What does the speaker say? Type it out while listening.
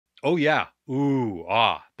Oh yeah. Ooh,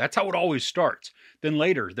 ah. That's how it always starts. Then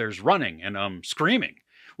later there's running and screaming.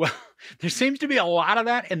 Well, there seems to be a lot of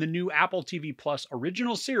that in the new Apple TV Plus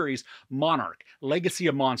original series Monarch: Legacy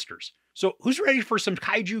of Monsters. So, who's ready for some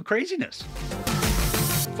kaiju craziness?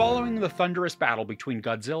 Following the thunderous battle between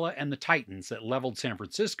Godzilla and the Titans that leveled San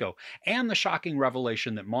Francisco, and the shocking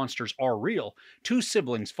revelation that monsters are real, two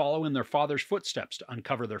siblings follow in their father's footsteps to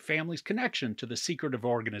uncover their family's connection to the secretive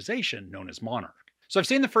organization known as Monarch. So I've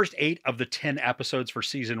seen the first 8 of the 10 episodes for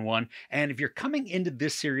season 1, and if you're coming into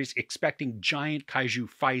this series expecting giant kaiju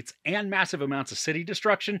fights and massive amounts of city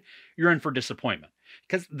destruction, you're in for disappointment.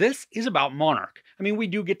 Because this is about Monarch. I mean, we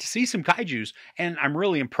do get to see some kaijus, and I'm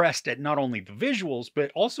really impressed at not only the visuals, but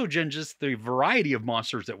also just the variety of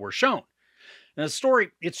monsters that were shown. Now, the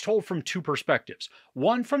story, it's told from two perspectives.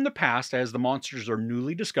 One from the past as the monsters are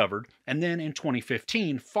newly discovered, and then in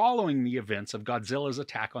 2015 following the events of Godzilla's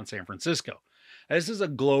attack on San Francisco. This is a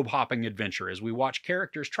globe-hopping adventure as we watch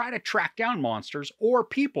characters try to track down monsters or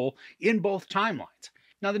people in both timelines.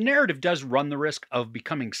 Now, the narrative does run the risk of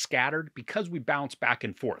becoming scattered because we bounce back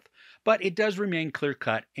and forth, but it does remain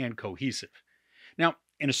clear-cut and cohesive. Now,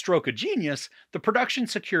 in a stroke of genius, the production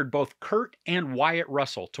secured both Kurt and Wyatt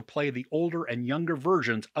Russell to play the older and younger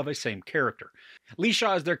versions of a same character. Lee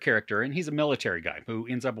Shaw is their character, and he's a military guy who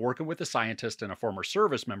ends up working with a scientist and a former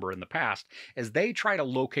service member in the past as they try to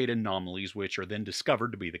locate anomalies which are then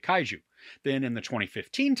discovered to be the kaiju. Then in the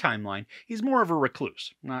 2015 timeline, he's more of a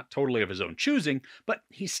recluse, not totally of his own choosing, but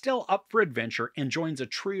he's still up for adventure and joins a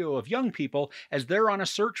trio of young people as they're on a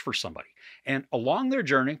search for somebody. And along their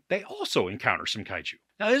journey, they also encounter some kaiju.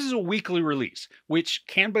 Now, this is a weekly release, which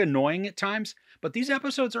can be annoying at times, but these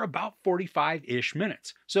episodes are about 45-ish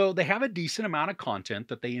minutes, so they have a decent amount of content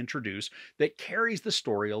that they introduce that carries the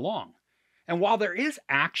story along. And while there is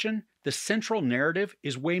action, the central narrative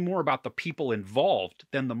is way more about the people involved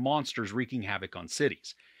than the monsters wreaking havoc on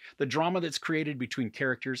cities. The drama that's created between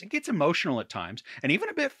characters, it gets emotional at times, and even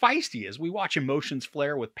a bit feisty as we watch emotions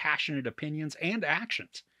flare with passionate opinions and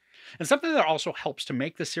actions. And something that also helps to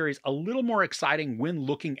make the series a little more exciting when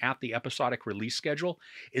looking at the episodic release schedule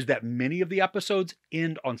is that many of the episodes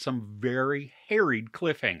end on some very harried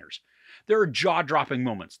cliffhangers. There are jaw-dropping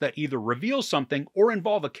moments that either reveal something or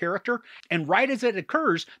involve a character, and right as it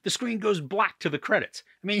occurs, the screen goes black to the credits.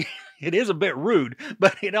 I mean, it is a bit rude,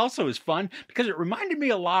 but it also is fun because it reminded me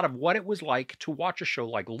a lot of what it was like to watch a show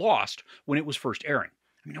like Lost when it was first airing.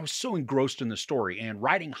 I mean, I was so engrossed in the story and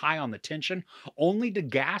riding high on the tension, only to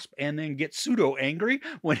gasp and then get pseudo angry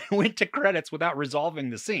when it went to credits without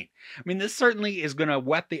resolving the scene. I mean, this certainly is going to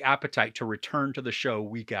whet the appetite to return to the show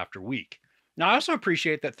week after week. Now, I also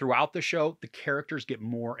appreciate that throughout the show, the characters get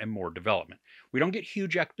more and more development. We don't get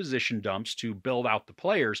huge exposition dumps to build out the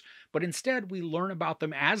players, but instead we learn about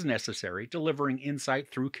them as necessary, delivering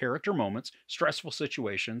insight through character moments, stressful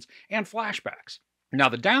situations, and flashbacks. Now,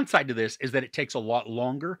 the downside to this is that it takes a lot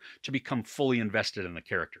longer to become fully invested in the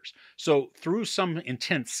characters. So, through some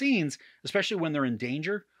intense scenes, especially when they're in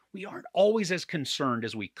danger, we aren't always as concerned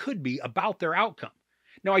as we could be about their outcome.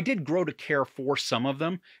 Now, I did grow to care for some of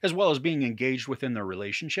them, as well as being engaged within their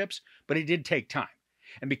relationships, but it did take time.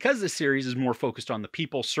 And because this series is more focused on the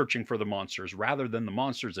people searching for the monsters rather than the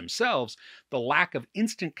monsters themselves, the lack of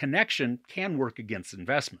instant connection can work against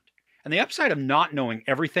investment. And the upside of not knowing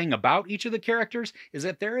everything about each of the characters is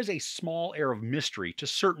that there is a small air of mystery to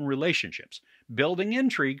certain relationships, building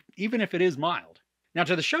intrigue even if it is mild. Now,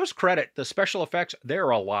 to the show's credit, the special effects, they're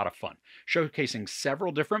a lot of fun, showcasing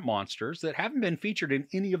several different monsters that haven't been featured in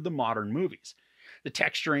any of the modern movies. The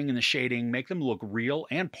texturing and the shading make them look real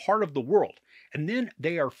and part of the world, and then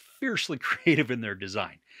they are fiercely creative in their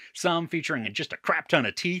design, some featuring just a crap ton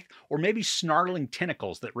of teeth, or maybe snarling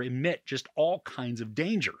tentacles that emit just all kinds of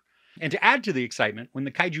danger. And to add to the excitement, when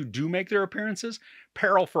the kaiju do make their appearances,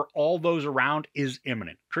 peril for all those around is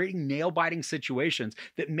imminent, creating nail-biting situations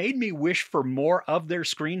that made me wish for more of their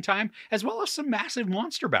screen time, as well as some massive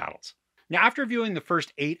monster battles. Now, after viewing the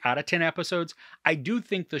first 8 out of 10 episodes, I do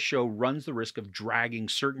think the show runs the risk of dragging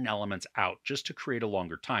certain elements out just to create a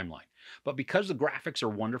longer timeline. But because the graphics are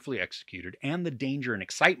wonderfully executed and the danger and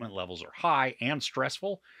excitement levels are high and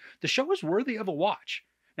stressful, the show is worthy of a watch.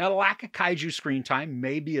 Now, the lack of kaiju screen time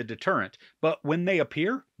may be a deterrent, but when they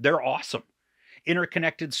appear, they're awesome.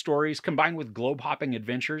 Interconnected stories combined with globe-hopping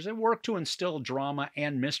adventures have worked to instill drama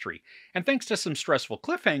and mystery, and thanks to some stressful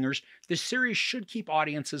cliffhangers, this series should keep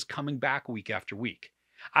audiences coming back week after week.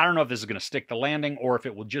 I don't know if this is going to stick the landing or if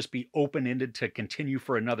it will just be open-ended to continue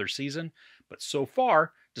for another season, but so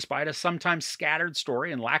far, despite a sometimes scattered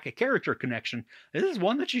story and lack of character connection, this is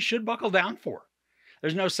one that you should buckle down for.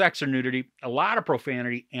 There's no sex or nudity, a lot of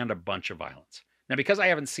profanity, and a bunch of violence. Now, because I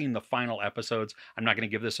haven't seen the final episodes, I'm not going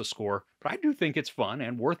to give this a score, but I do think it's fun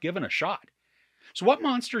and worth giving a shot. So what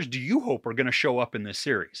monsters do you hope are going to show up in this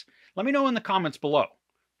series? Let me know in the comments below.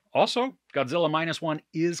 Also, Godzilla -1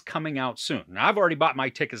 is coming out soon. Now, I've already bought my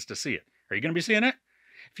tickets to see it. Are you going to be seeing it?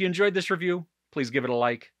 If you enjoyed this review, please give it a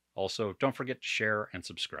like. Also, don't forget to share and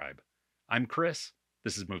subscribe. I'm Chris.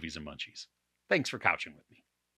 This is Movies and Munchies. Thanks for couching with me.